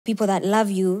people that love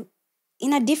you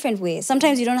in a different way.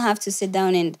 Sometimes you don't have to sit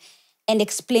down and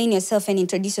explain yourself and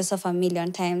introduce yourself a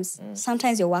million times.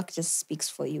 Sometimes your work just speaks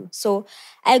for you. So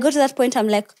I go to that point, I'm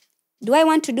like, do I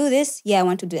want to do this? Yeah, I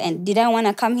want to do it. And did I want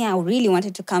to come here? I really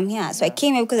wanted to come here. So I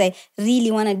came here because I really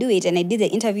want to do it. And I did the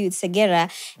interview with Segera,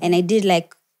 and I did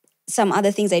like some other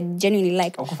things I genuinely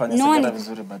liked. No one... Oops.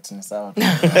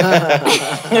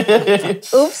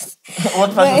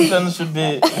 What fashion trends should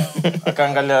be?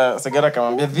 Akangalia Segera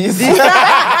kamambia this.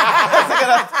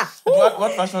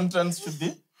 What fashion trends should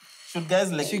be? Should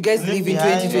guys live in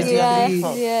 2023?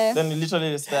 Yeah. Then you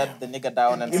literally stared the nigga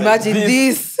down and imagine said,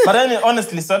 this. But then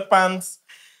honestly, sweatpants,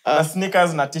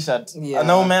 sneakers, and a t-shirt. Yeah.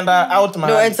 No menda out man.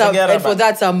 No, and for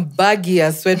that some baggy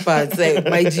as sweatpants,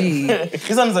 my G. This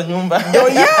one's a nyumba. Oh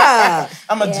yeah.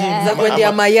 I'm a G. Like when they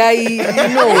are mayai,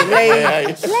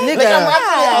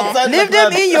 nigga, leave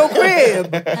them in your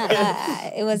crib.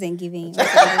 It wasn't giving.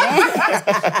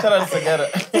 Shout out Segera.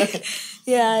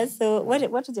 Yeah, so what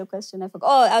was your question? I forgot.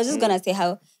 Oh, I was just going to say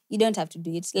how you don't have to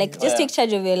do it. Like, just take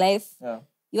charge of your life. Yeah.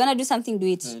 You want to do something, do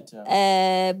it.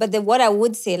 Yeah. But what I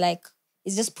would say, like,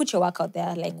 is just put your work out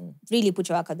there. Like, really put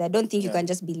your work out there. Don't think you can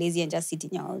just be lazy and just sit in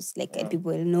your house. Like, and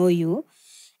people will know you.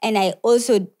 And I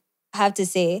also have to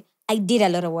say, I did a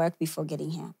lot of work before getting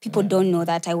here. People don't know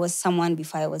that I was someone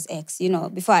before I was X. You know,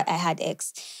 before I had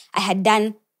X. I had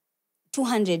done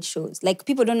 200 shows. Like,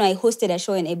 people don't know I hosted a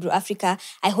show in Ebru, Africa.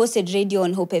 I hosted radio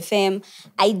on Hope FM.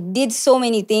 I did so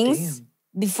many things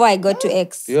before I got to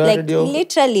X.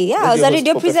 Literally, I was a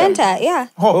radio presenter. FM. Yeah.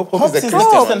 Hope is a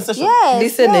sensation. Yes,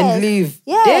 Listen and leave.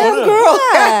 Yeah. Damn, girl.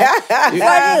 Yeah. For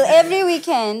real, every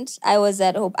weekend I was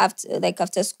at Hope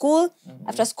after school.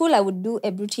 After school, I would do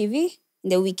Ebru TV.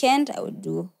 In the weekend, I would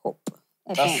do Hope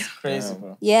FM. That's crazy,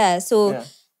 bro. Yeah, so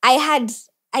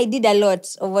I did a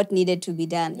lot of what needed to be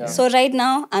done. Yeah. So right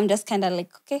now, I'm just kind of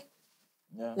like, okay,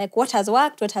 like what has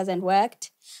worked, what hasn't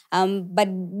worked. But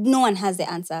no one has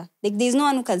the answer. Like, there's no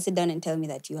one who can sit down and tell me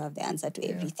that you have the answer to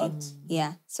everything.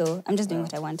 Yeah. So I'm just doing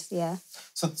what I want. Yeah.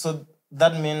 So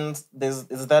that means is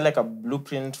there like a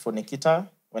blueprint for Nikita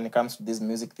when it comes to this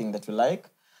music thing that you like?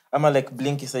 Am I like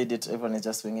Blinky said it, everyone is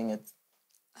just swinging it?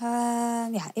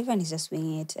 Yeah, everyone is just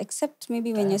winging it. Except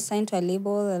maybe when you're signed to a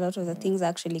label, a lot of the things are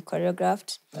actually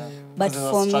choreographed. But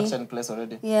for me, structure in place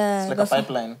already. Yeah, it's like a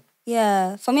pipeline.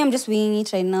 For me, I'm just winging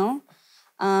it right now.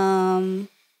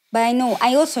 But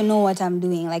I also know what I'm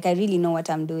doing. Like, I really know what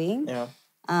I'm doing. Yeah.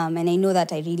 And I know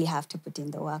that I really have to put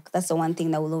in the work. That's the one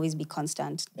thing that will always be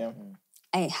constant. Yeah.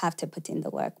 I have to put in the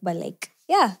work. But like,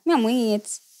 I'm winging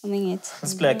it.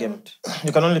 Let's play a game.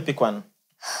 You can only pick one.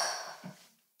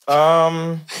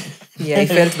 Yeah, I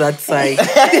felt that sigh.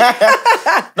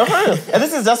 No, for real. And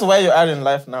this is just where you are in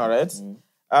life now, right?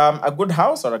 A good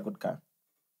house or a good car?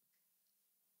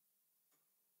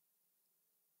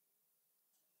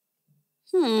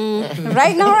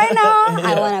 Right now,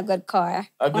 I want a good car.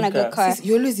 I want a good car.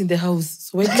 You're always in the house.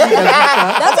 So why do you need a good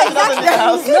car? That's exactly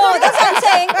no, that's what I'm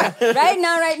saying. Right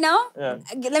now,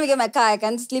 let me get my car. I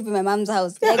can sleep in my mom's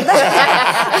house. Like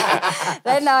that.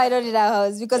 Right now, I don't need a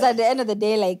house because at the end of the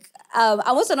day, like, I'm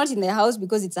also not in the house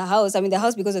because it's a house. I'm in the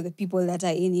house because of the people that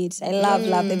are in it. I love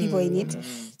the people in it.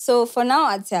 So for now,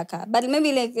 I'd say a car. But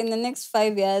maybe like in the next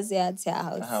 5 years, I'd say a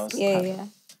house. A house. Yeah.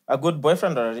 A good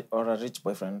boyfriend or a rich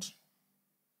boyfriend?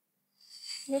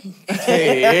 A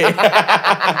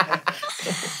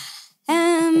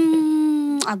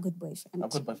good boyfriend.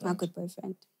 A good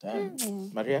boyfriend. Damn. Yeah.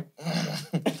 Maria?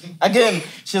 Again,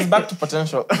 she's back to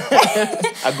potential.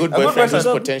 A good boyfriend who's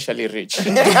potentially rich.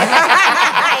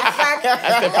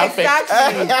 That's the perfect.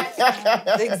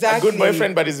 Exactly. A good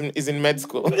boyfriend, but is in med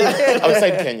school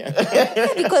outside Kenya.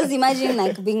 Because imagine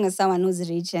like being with someone who's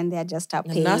rich and they're just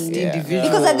happy. A nasty individual.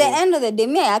 Because at the end of the day,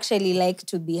 me, I actually like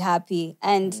to be happy.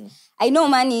 And I know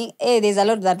money, there's a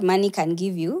lot that money can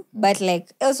give you. But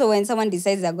like also when someone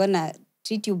decides they're gonna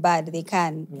treat you bad, they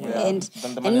can. Yeah. And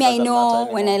me, I know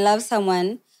when I love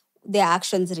someone, their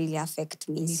actions really affect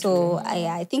me. So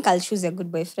I think I'll choose a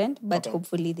good boyfriend, but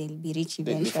hopefully they'll be rich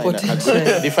eventually.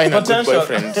 Define a good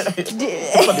boyfriend.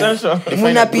 Potential.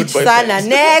 Muna pitch sana.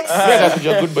 Next.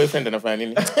 Your good boyfriend anafanya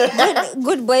nini?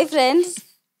 Good boyfriends.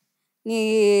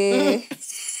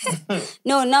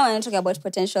 No, now I'm not talking about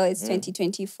potential. It's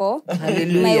 2024.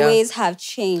 Hallelujah. My ways have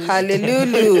changed.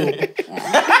 Hallelujah.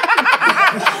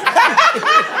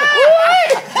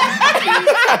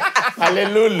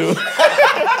 Hallelujah.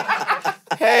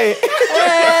 Hey.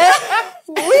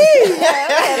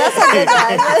 That's a good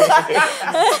one.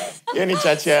 Any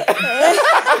chacha.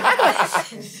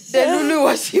 The Lulu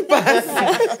worshippers.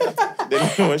 The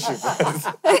Lulu worshippers.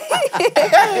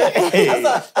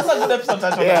 That's a good episode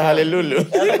title. Yeah, hallelujah.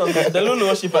 The Lulu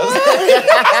worshippers.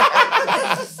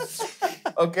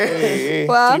 Okay. Hey,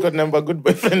 Wow. got number good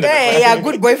boyfriend. Yeah,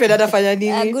 good boyfriend atafanya A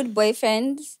nini? good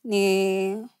boyfriend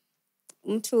ni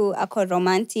mtu ako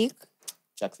romantic.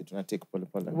 Chaksi tunatake pole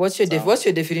pole. What's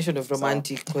your definition of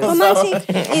romantic? 'Cause Romantic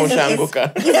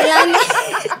Mshanguka. is learning.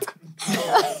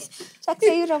 Chuck,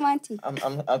 are you romantic?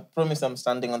 I promise I'm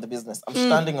standing on the business. I'm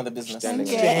standing on the business.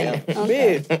 Okay.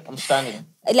 Babe. I'm standing.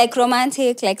 Like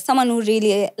romantic, like someone who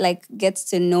really like gets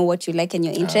to know what you like and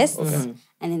your interests, and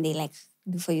then they like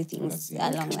do for you things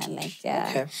along that. Like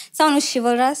Okay. someone who's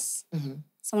chivalrous,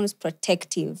 someone who's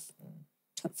protective.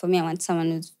 For me,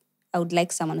 I would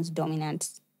like someone who's dominant,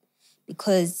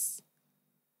 because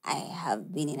I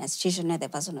have been in a situation where the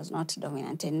person was not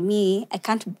dominant, and me, I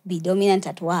can't be dominant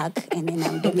at work and then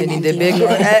I'm dominant in the here.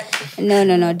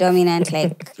 bedroom. No, dominant,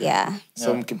 like, yeah.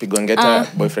 So mkipigwa ngeta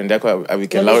boyfriend yako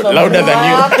awike louder than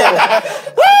you.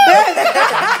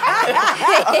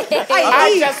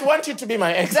 I just want you to be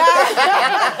my ex.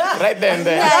 Right there and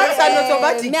there. That's an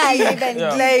automatic. Me, I even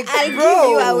Like, I'll bro. give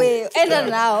you away. End on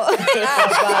now.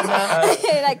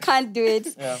 I can't do it.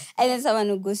 Yeah. And then someone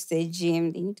who goes to the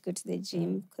gym, they need to go to the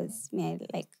gym because me, I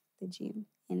like the gym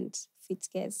and fit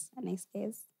guys and nice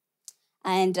guys.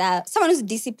 And someone who's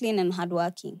disciplined and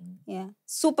hardworking. Yeah.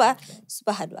 Super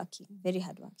hardworking. Very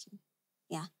hardworking.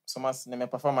 Yeah. So mas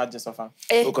nimeperform aje so far.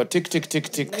 Uko tick. X.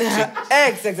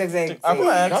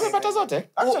 Hakuna X. Unapata zote?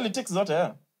 Actually ticks zote,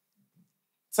 yeah.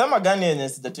 Sema gani yenye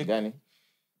sijatick Gani?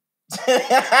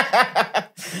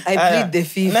 I plead the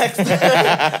fifth. Next.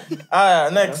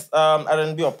 Next,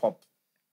 R&B or pop?